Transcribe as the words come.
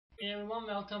Hey everyone,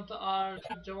 welcome to our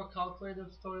Java calculator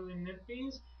tutorial in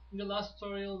Netbeans. In the last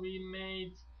tutorial we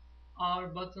made our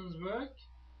buttons work,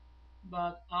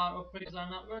 but our operators are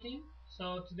not working.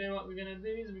 So today what we're gonna do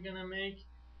is we're gonna make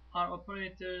our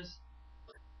operators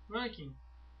working.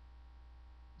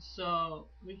 So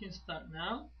we can start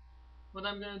now. What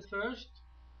I'm gonna do first,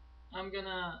 I'm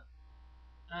gonna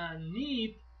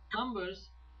need numbers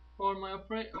for my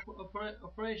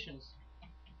operations.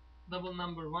 Double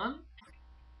number 1,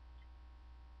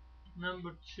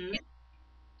 number 2,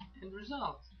 and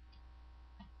result.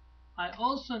 I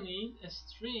also need a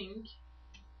string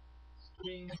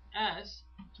s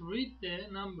to read the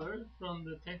number from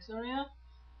the text area.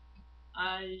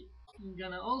 I'm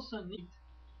gonna also need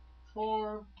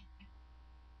 4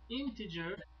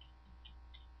 integer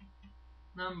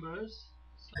numbers,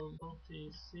 so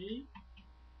multi-c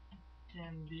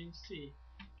and div-c.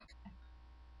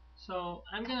 So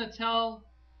I'm gonna tell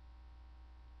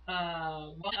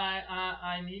what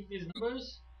I need these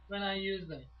numbers when I use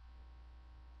them.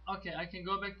 Okay, I can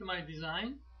go back to my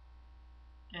design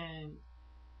and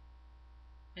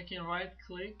I can right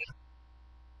click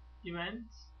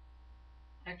events,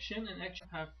 action, and action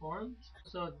performed.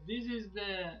 So this is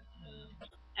the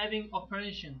adding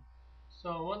operation.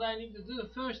 So what I need to do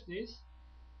first is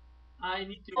I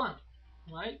need to 1,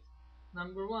 right?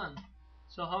 Number 1.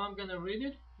 So how I'm gonna read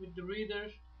it? With the reader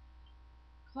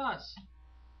class.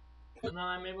 So now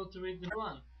I'm able to read the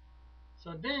 1.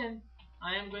 So then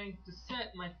I am going to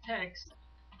set my text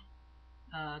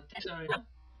area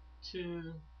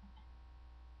to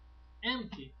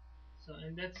empty. So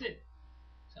and that's it.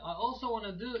 So I also want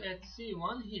to do at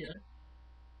C1 here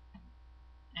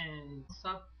and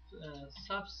sub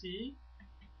C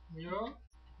 0,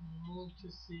 multi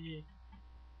C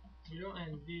 0,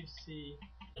 and div C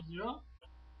 0.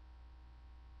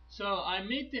 So I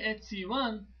made the at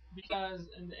C1 because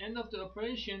in the end of the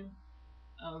operation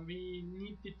we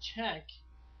need to check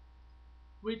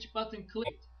which button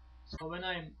clicked. So when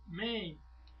I made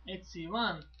at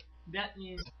C1, that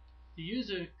means the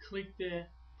user clicked the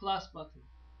plus button.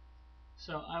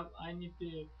 So I need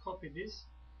to copy this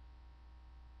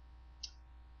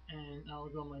and I'll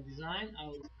go my design.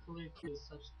 I'll click the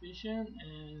substitution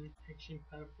and action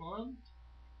performed.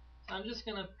 So I'm just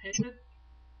gonna paste it,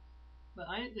 but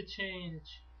I need to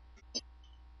change.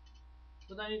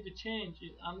 What I need to change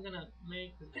is I'm gonna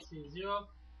make the C0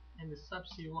 and the sub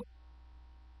C1.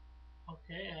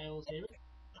 Okay, I will save it.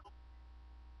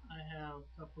 I have a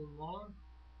couple more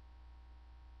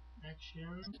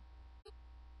action.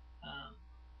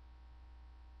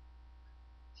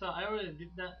 So I already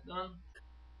did that one,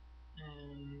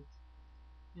 and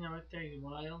it takes a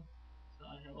while. So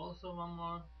I have also one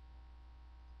more,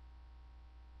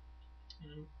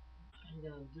 and I'm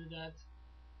gonna do that.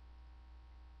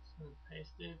 So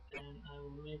paste it, and I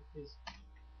will make this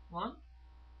one.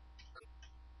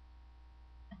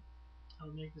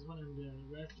 I'll make this one, and the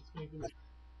rest is going to be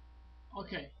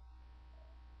okay.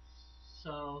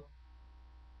 So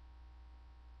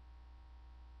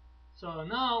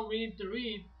now we need to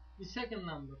read the second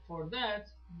number. For that,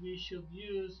 we should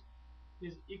use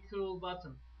this equal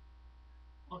button.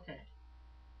 Okay.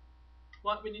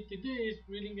 What we need to do is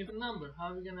reading the number.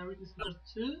 How are we gonna read this number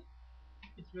 2?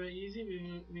 It's very easy.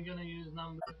 We're gonna use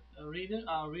number reader.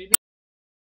 Our reader.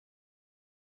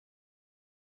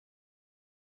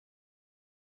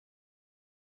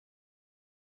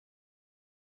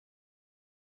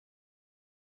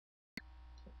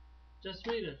 Just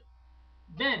reader.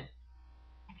 Then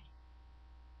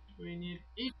we need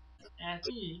if at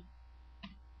e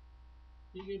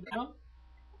equal to.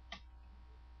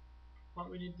 What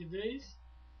we need to do is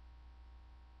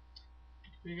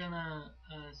we're gonna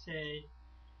say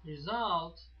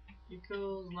result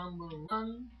equals number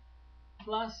 1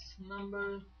 plus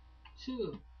number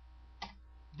 2.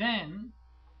 Then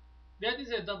that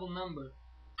is a double number.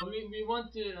 So we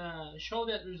want to show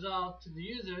that result to the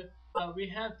user. We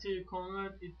have to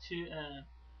convert it to a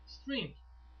string.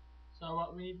 So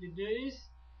what we need to do is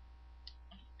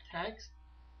text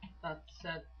dot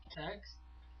set text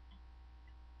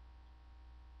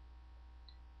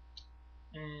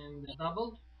and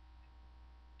double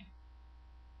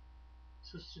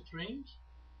to string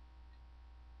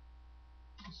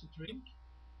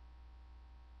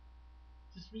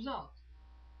this result.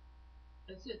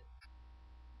 That's it.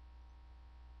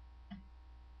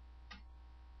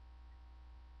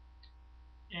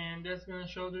 And that's going to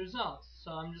show the result.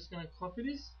 So I'm just going to copy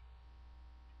this.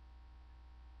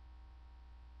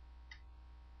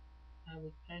 I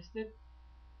will paste it.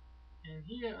 And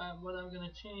here what I'm going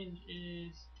to change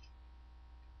is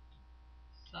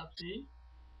sub C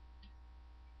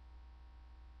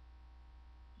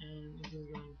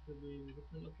is going to be a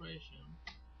different operation,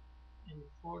 and the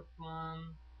fourth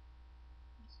one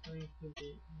is going to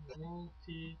be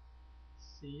multi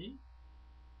C,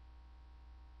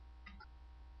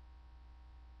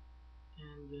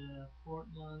 and the fourth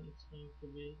one is going to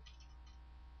be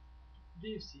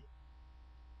div C.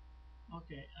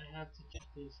 Okay, I have to check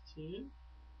these two.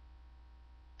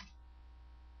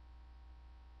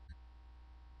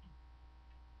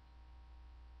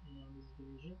 And this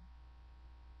division.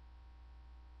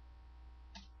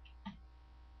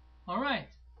 Alright.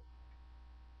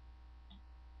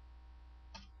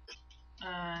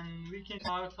 And we can,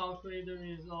 our calculator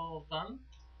is all done,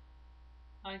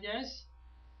 I guess.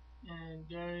 And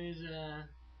there is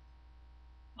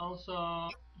also a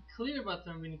clear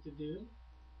button we need to do.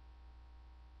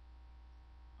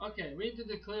 Okay, we need to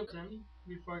do clear button.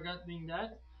 We forgot doing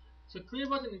that. So clear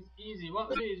button is easy. What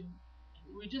we do is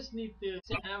we just need to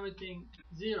set everything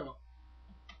 0.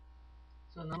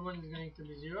 So number 1 is going to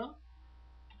be 0.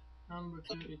 Number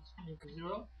 2 is going to be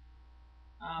 0.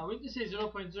 We need to say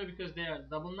 0.0 because they are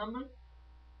double number.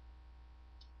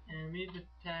 And we need to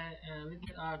set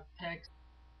our text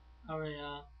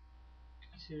area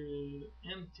to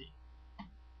empty.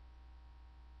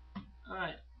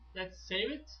 Alright, let's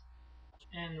save it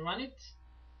and run it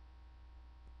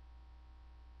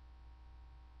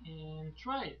and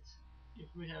try it. If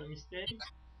we have a mistake,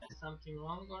 something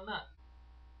wrong or not.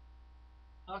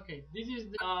 Okay, this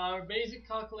is our basic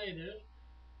calculator.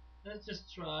 Let's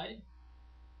just try.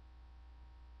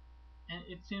 And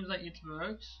it seems like it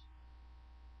works.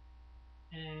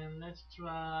 And let's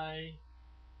try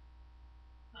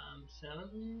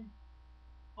 7.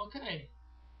 Okay,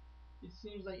 it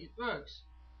seems like it works.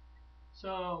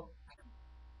 So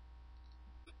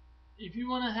if you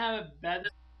want to have a better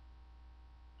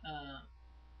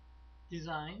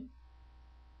design,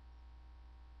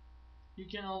 you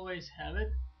can always have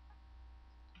it.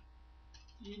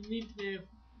 You need to,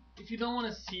 if you don't want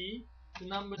to see the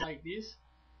numbers like this,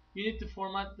 you need to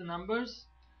format the numbers,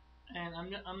 and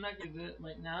I'm not going to do it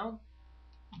right now,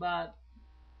 but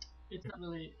it's not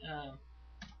really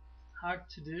hard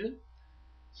to do.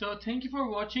 So thank you for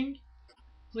watching.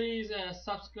 Please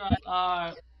subscribe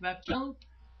our web channel,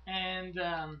 and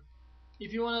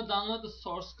if you want to download the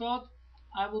source code,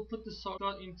 I will put the source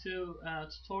code into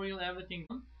tutorial everything,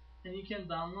 and you can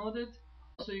download it.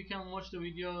 Also, you can watch the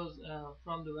videos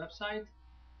from the website,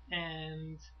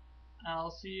 and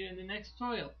I'll see you in the next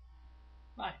tutorial.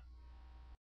 Bye.